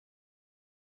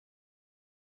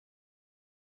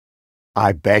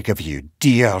I beg of you,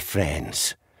 dear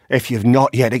friends, if you've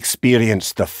not yet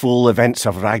experienced the full events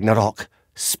of Ragnarök,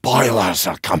 spoilers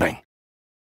are coming.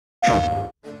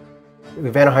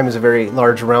 Vanaheim is a very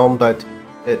large realm, but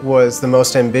it was the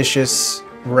most ambitious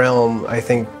realm I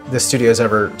think the studio's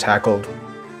ever tackled.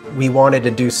 We wanted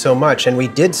to do so much, and we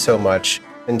did so much,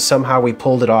 and somehow we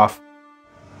pulled it off.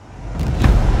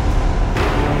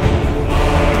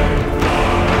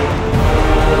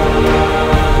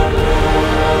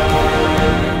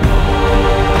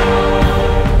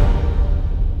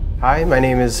 Hi, my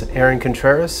name is Aaron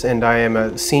Contreras, and I am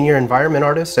a senior environment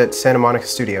artist at Santa Monica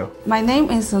Studio. My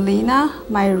name is Lena.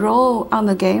 My role on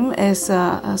the game is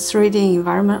a 3D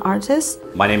environment artist.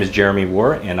 My name is Jeremy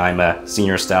War, and I'm a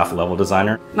senior staff level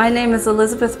designer. My name is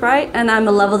Elizabeth Bright, and I'm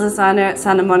a level designer at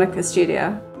Santa Monica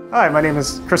Studio. Hi, my name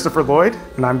is Christopher Lloyd,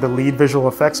 and I'm the lead visual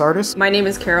effects artist. My name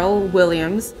is Carol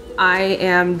Williams. I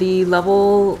am the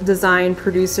level design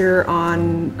producer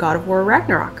on God of War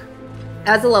Ragnarök.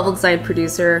 As a level design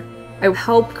producer, I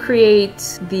help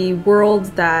create the world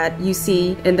that you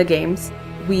see in the games.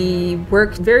 We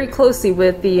work very closely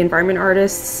with the environment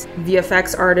artists,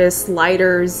 VFX artists,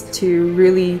 lighters to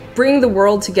really bring the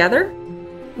world together.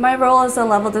 My role as a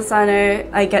level designer,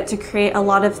 I get to create a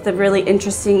lot of the really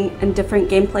interesting and different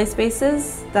gameplay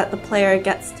spaces that the player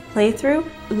gets to play through.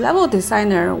 Level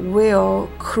designer will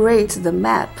create the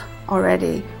map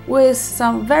already with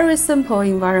some very simple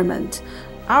environment.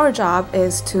 Our job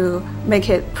is to make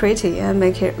it pretty and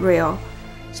make it real.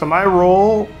 So my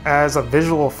role as a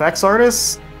visual effects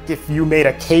artist, if you made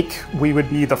a cake, we would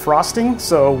be the frosting.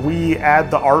 So we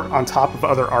add the art on top of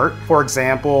other art. For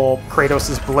example,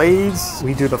 Kratos' blades,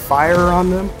 we do the fire on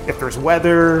them. If there's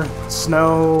weather,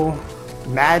 snow,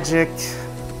 magic,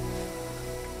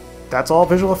 that's all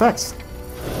visual effects.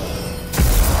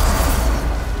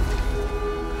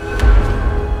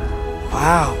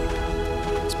 Wow,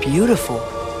 it's beautiful.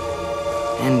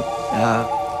 And,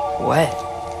 wet.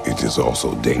 It is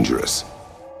also dangerous.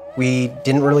 We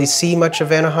didn't really see much of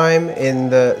Vanaheim in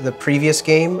the previous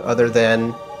game, other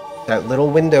than that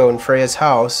little window in Freya's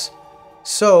house.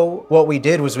 So what we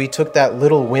did was we took that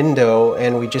little window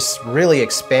and we just really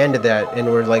expanded that,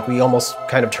 and we almost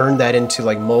kind of turned that into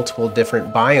like multiple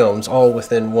different biomes all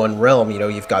within one realm. You know,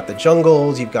 you've got the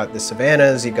jungles, you've got the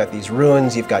savannas, you've got these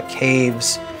ruins, you've got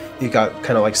caves, you've got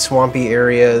kind of like swampy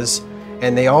areas.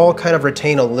 And they all kind of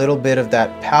retain a little bit of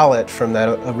that palette from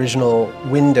that original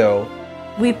window.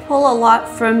 We pull a lot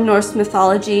from Norse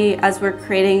mythology as we're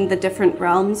creating the different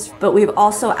realms, but we've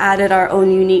also added our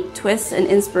own unique twists and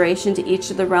inspiration to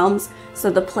each of the realms, so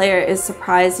the player is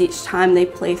surprised each time they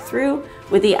play through,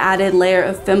 with the added layer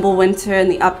of Fimbulwinter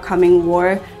and the upcoming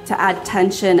war to add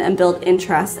tension and build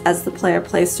interest as the player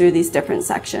plays through these different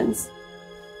sections.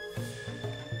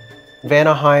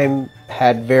 Vanaheim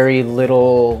had very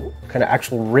little kind of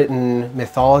actual written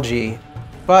mythology,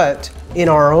 but in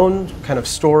our own kind of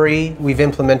story, we've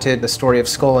implemented the story of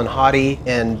Skull and Hati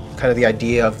and kind of the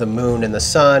idea of the moon and the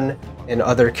sun and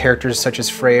other characters such as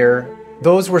Freya.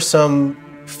 Those were some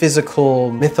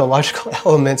physical, mythological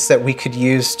elements that we could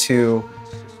use to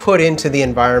put into the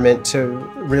environment to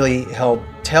really help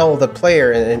tell the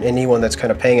player and anyone that's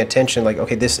kind of paying attention, like,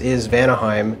 okay, this is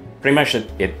Vanaheim. Pretty much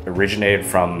it originated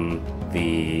from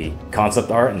the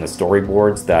concept art and the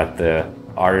storyboards that the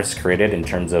artists created in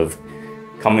terms of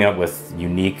coming up with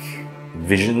unique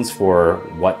visions for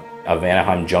what a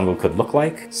Vanaheim jungle could look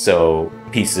like. So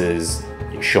pieces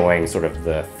showing sort of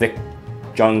the thick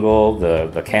jungle,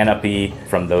 the canopy.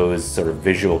 From those sort of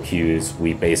visual cues,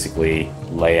 we basically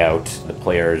lay out the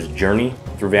player's journey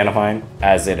through Vanaheim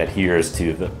as it adheres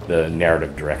to the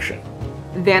narrative direction.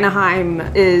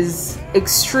 Vanaheim is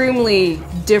extremely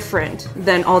different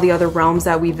than all the other realms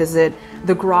that we visit.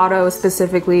 The grotto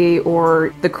specifically,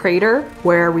 or the crater,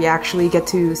 where we actually get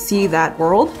to see that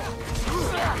world.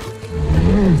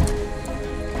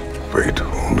 Fate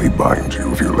only binds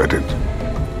you if you let it.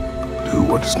 Do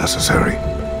what is necessary,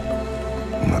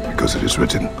 not because it is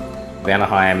written.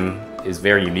 Vanaheim is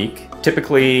very unique.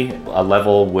 Typically, a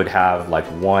level would have like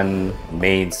one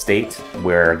main state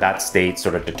where that state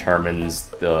sort of determines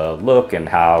the look and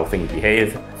how things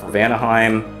behave. For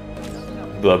Vanaheim,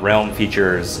 the realm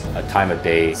features a time of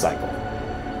day cycle.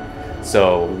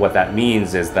 So what that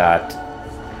means is that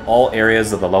all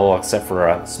areas of the level, except for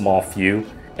a small few,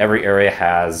 every area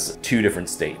has two different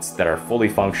states that are fully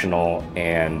functional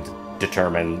and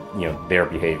determine, their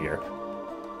behavior.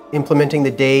 Implementing the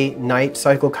day-night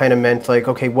cycle kind of meant like,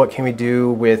 okay, what can we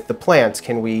do with the plants?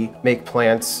 Can we make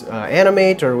plants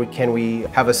animate, or can we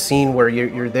have a scene where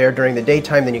you're there during the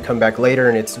daytime, then you come back later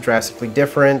and it's drastically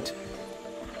different?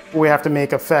 We have to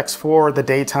make effects for the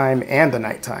daytime and the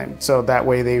nighttime, so that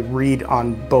way they read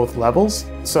on both levels.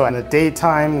 So in the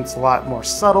daytime, it's a lot more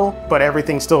subtle, but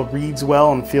everything still reads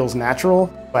well and feels natural.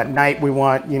 At night, we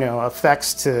want,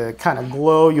 effects to kind of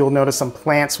glow. You'll notice some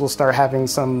plants will start having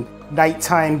some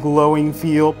nighttime glowing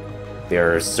feel.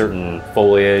 There's certain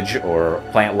foliage or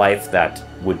plant life that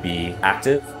would be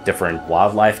active. Different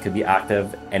wildlife could be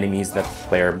active. Enemies that the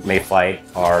player may fight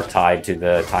are tied to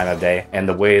the time of day. And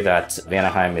the way that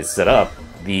Vanaheim is set up,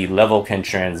 the level can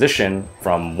transition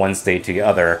from one state to the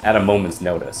other at a moment's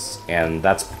notice. And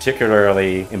that's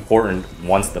particularly important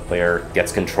once the player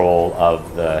gets control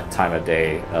of the time of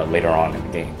day later on in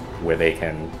the game, where they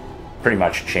can pretty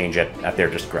much change it at their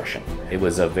discretion. It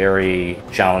was a very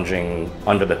challenging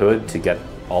under the hood to get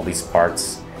all these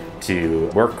parts to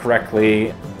work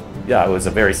correctly. Yeah, it was a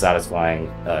very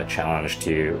satisfying challenge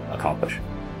to accomplish.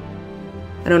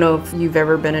 I don't know if you've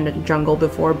ever been in a jungle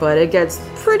before, but it gets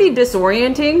pretty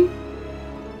disorienting.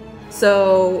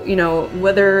 So,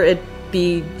 whether it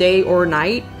be day or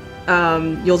night,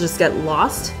 you'll just get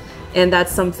lost. And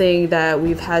that's something that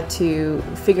we've had to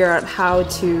figure out how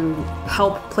to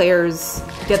help players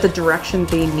get the direction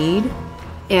they need.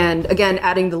 And again,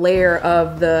 adding the layer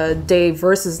of the day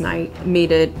versus night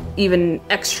made it even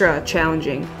extra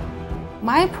challenging.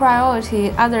 My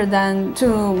priority, other than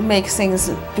to make things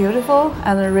beautiful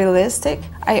and realistic,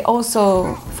 I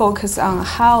also focus on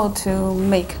how to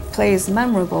make plays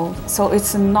memorable, so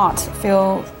it's not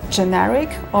feel generic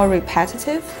or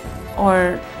repetitive,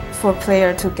 or for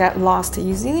player to get lost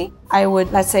easily. I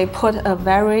would, let's say, put a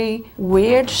very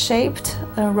weird shaped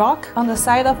rock on the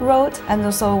side of the road,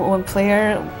 and so when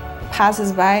player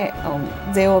passes by,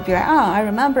 they will be like, I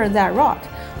remember that rock.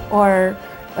 Or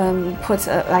put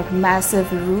a massive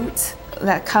root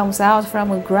that comes out from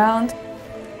the ground,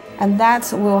 and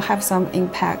that will have some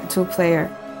impact to player.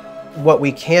 What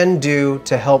we can do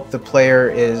to help the player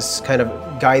is kind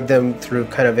of guide them through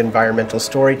kind of environmental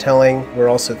storytelling. We're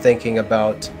also thinking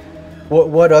about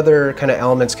what other kind of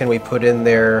elements can we put in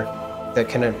there that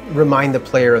kind of remind the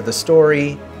player of the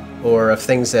story, or of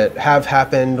things that have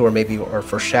happened, or maybe are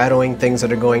foreshadowing things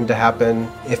that are going to happen.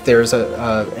 If there's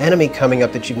an enemy coming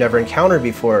up that you've never encountered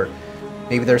before,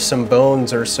 maybe there's some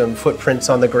bones or some footprints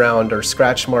on the ground or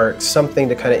scratch marks, something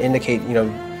to kind of indicate,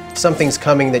 something's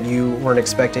coming that you weren't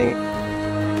expecting.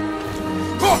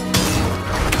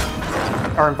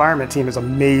 Our environment team is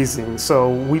amazing,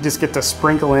 so we just get to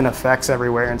sprinkle in effects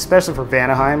everywhere, and especially for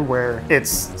Vanaheim, where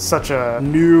it's such a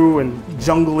new and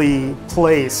jungly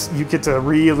place, you get to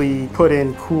really put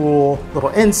in cool little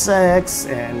insects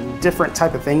and different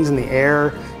type of things in the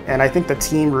air, and I think the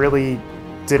team really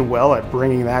did well at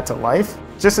bringing that to life.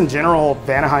 Just in general,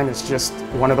 Vanaheim is just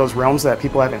one of those realms that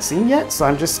people haven't seen yet, so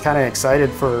I'm just kind of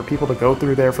excited for people to go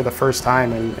through there for the first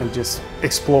time and just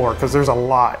explore, because there's a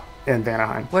lot in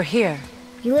Vanaheim. We're here.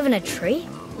 You live in a tree?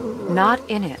 Not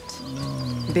in it.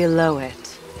 Below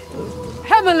it.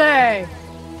 Heavily!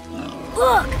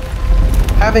 Look!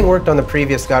 Having worked on the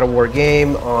previous God of War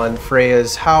game, on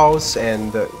Freya's house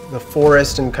and the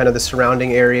forest and kind of the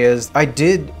surrounding areas, I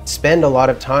did spend a lot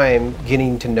of time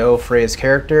getting to know Freya's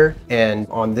character, and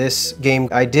on this game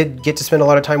I did get to spend a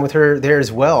lot of time with her there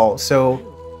as well.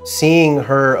 So seeing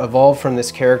her evolve from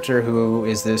this character who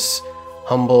is this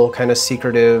humble, kind of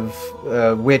secretive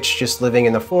witch just living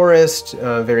in the forest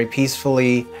very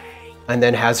peacefully, and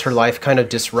then has her life kind of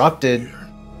disrupted.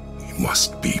 You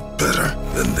must be better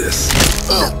than this.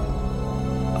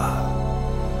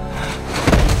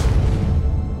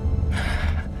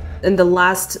 In the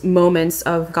last moments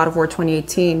of God of War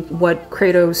 2018, what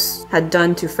Kratos had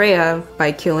done to Freya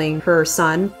by killing her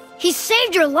son. He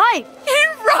saved your life! He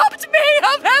robbed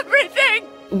me of everything!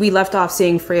 We left off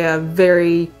seeing Freya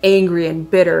very angry and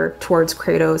bitter towards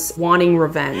Kratos, wanting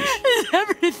revenge.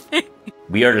 Everything.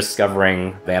 We are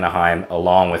discovering Vanaheim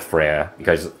along with Freya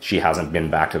because she hasn't been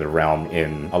back to the realm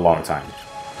in a long time.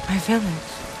 My village.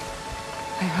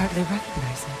 I hardly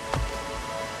recognize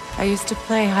it. I used to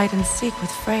play hide and seek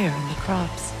with Freya in the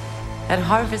crops. At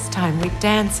harvest time, we'd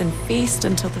dance and feast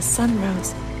until the sun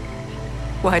rose.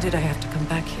 Why did I have to come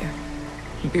back here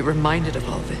and be reminded of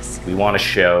all this? We want to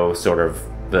show sort of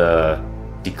the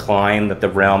decline that the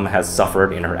realm has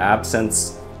suffered in her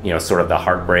absence, sort of the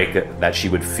heartbreak that she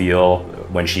would feel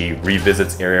when she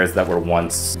revisits areas that were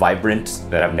once vibrant,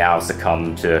 that have now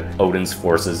succumbed to Odin's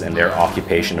forces and their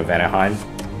occupation of Vanaheim.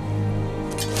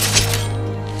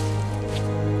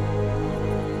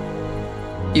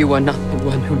 You are not the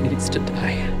one who needs to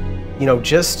die.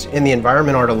 Just in the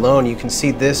environment art alone, you can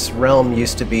see this realm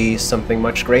used to be something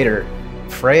much greater.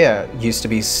 Freya used to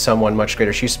be someone much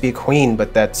greater. She used to be a queen,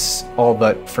 but that's all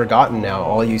but forgotten now.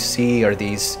 All you see are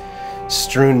these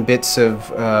strewn bits of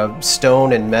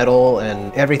stone and metal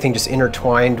and everything just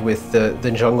intertwined with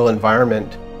the jungle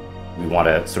environment. We want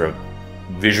to sort of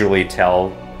visually tell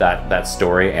that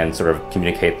story and sort of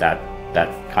communicate that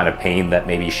kind of pain that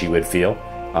maybe she would feel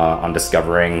on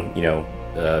discovering, you know,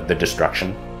 the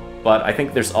destruction. But I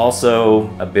think there's also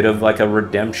a bit of like a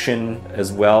redemption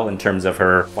as well in terms of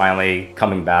her finally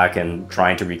coming back and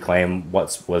trying to reclaim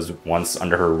what was once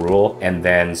under her rule, and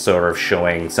then sort of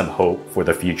showing some hope for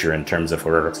the future in terms of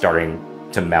her starting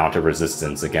to mount a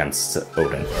resistance against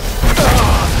Odin.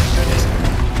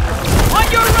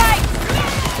 On your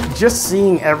right! Just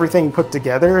seeing everything put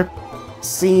together,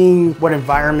 seeing what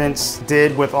environments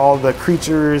did with all the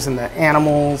creatures and the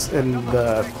animals and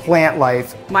the plant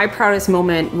life. My proudest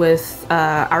moment with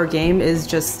our game is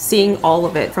just seeing all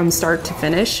of it from start to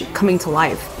finish coming to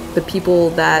life. The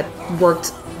people that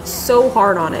worked so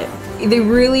hard on it, they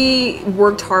really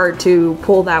worked hard to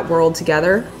pull that world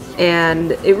together,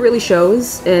 and it really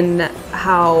shows in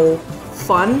how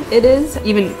fun it is,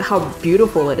 even how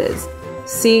beautiful it is.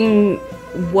 Seeing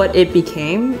what it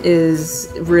became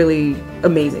is really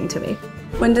amazing to me.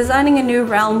 When designing a new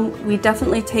realm, we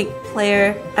definitely take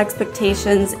player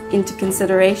expectations into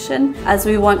consideration, as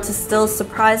we want to still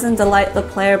surprise and delight the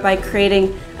player by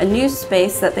creating a new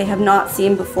space that they have not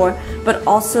seen before, but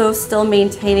also still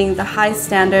maintaining the high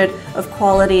standard of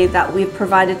quality that we've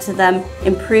provided to them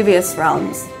in previous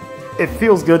realms. It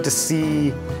feels good to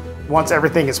see, once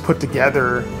everything is put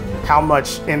together, how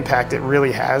much impact it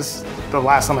really has. The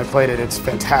last time I played it, it's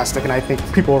fantastic, and I think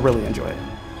people will really enjoy it.